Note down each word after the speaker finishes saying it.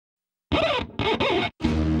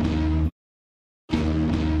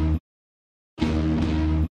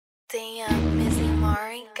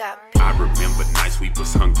got I remember nights we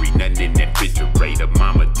was hungry, nothing in that refrigerator.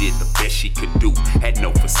 Mama did the best she could do, had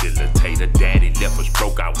no facilitator. Daddy left us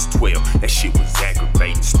broke, I was 12, that shit was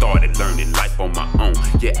aggravating. Started learning life on my own,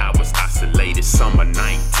 yeah, I was isolated. Summer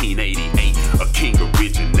 1988, a king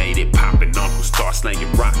originated. Popping Uncle, start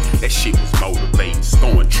slanging rock, that shit was motivating.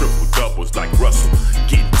 Scoring triple doubles like Russell,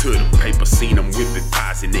 getting to the paper. Seen them whipping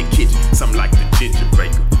pies in their kitchen, something like the ginger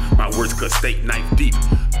baker. My words cut steak knife deep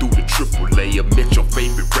through the triple layer. Met your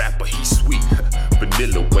favorite rapper, he's sweet.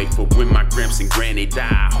 Vanilla wafer. When my gramps and granny die,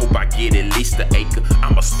 I hope I get at least an acre.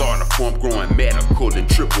 I'ma start a farm growing medical and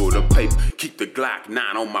triple the paper. Keep the Glock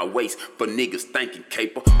 9 on my waist for niggas thinking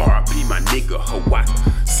caper. R.I.P. my nigga Hawaii.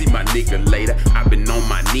 See my nigga later. I've been on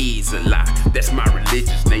my knees a lot. That's my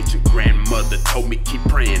religious nature. Grandmother told me keep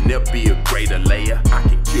praying, there'll be a greater layer. I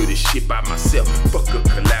can kill this shit by myself. Fuck a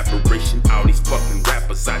collaboration. All these fucking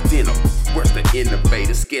rappers identical. Where's the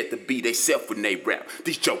innovator? Scared to be they self when they rap.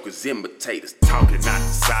 These jokers imitators, talking out the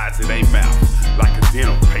sides of they mouth. Like a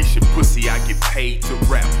dental patient, pussy I get paid to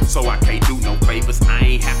rap. So I can't do no favors, I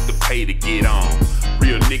ain't have to pay to get on.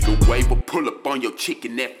 Real nigga waiver, pull up on your chick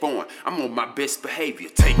in that phone. I'm on my best behavior,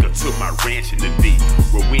 take her to my ranch in the D,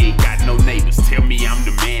 where we ain't got no neighbors. Tell me I'm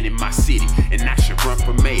the man in my city, and I should run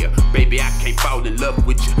for mayor. Baby, I can't fall in love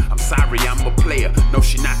with you, I'm sorry I'm a player. No,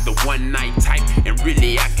 she not the one night type, and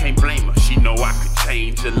really I can't blame her. She know I could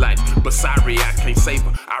change her life, but sorry I can't save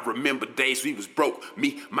her. I remember days we was broke,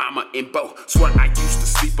 me, mama, and Bo. Swear I used to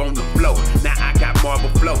sleep on the floor, now I got marble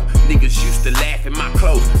flow. Niggas used to laugh at my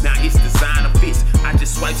clothes, now it's designer fits. I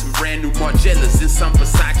just swiped some brand new Margielas and some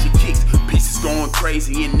Versace kicks. Pieces going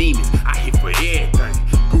crazy in Neiman's, I hit for everything.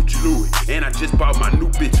 Gucci Louis, and I just bought my new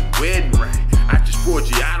bitch a wedding ring. I just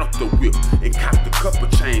forged it out of the whip and copped a couple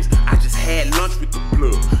chains. I just had lunch with the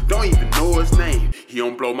plug, don't even know his name. He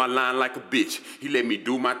don't blow my line like a bitch, he let me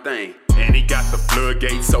do my thing. And he got the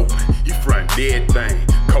floodgates open, he frontin' everything.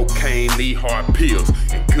 Cocaine, lead hard pills,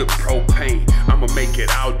 and good propane. I'ma make it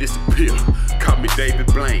all disappear, call me David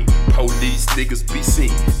Blaine. Police niggas be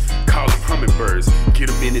seen, call them hummingbirds. Get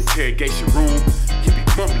them in the interrogation room, he be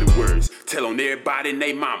mumbling words. Tell on everybody and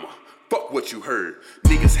they mama, fuck what you heard.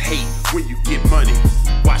 Niggas hate when you get money,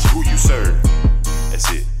 watch who you serve. That's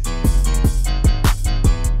it.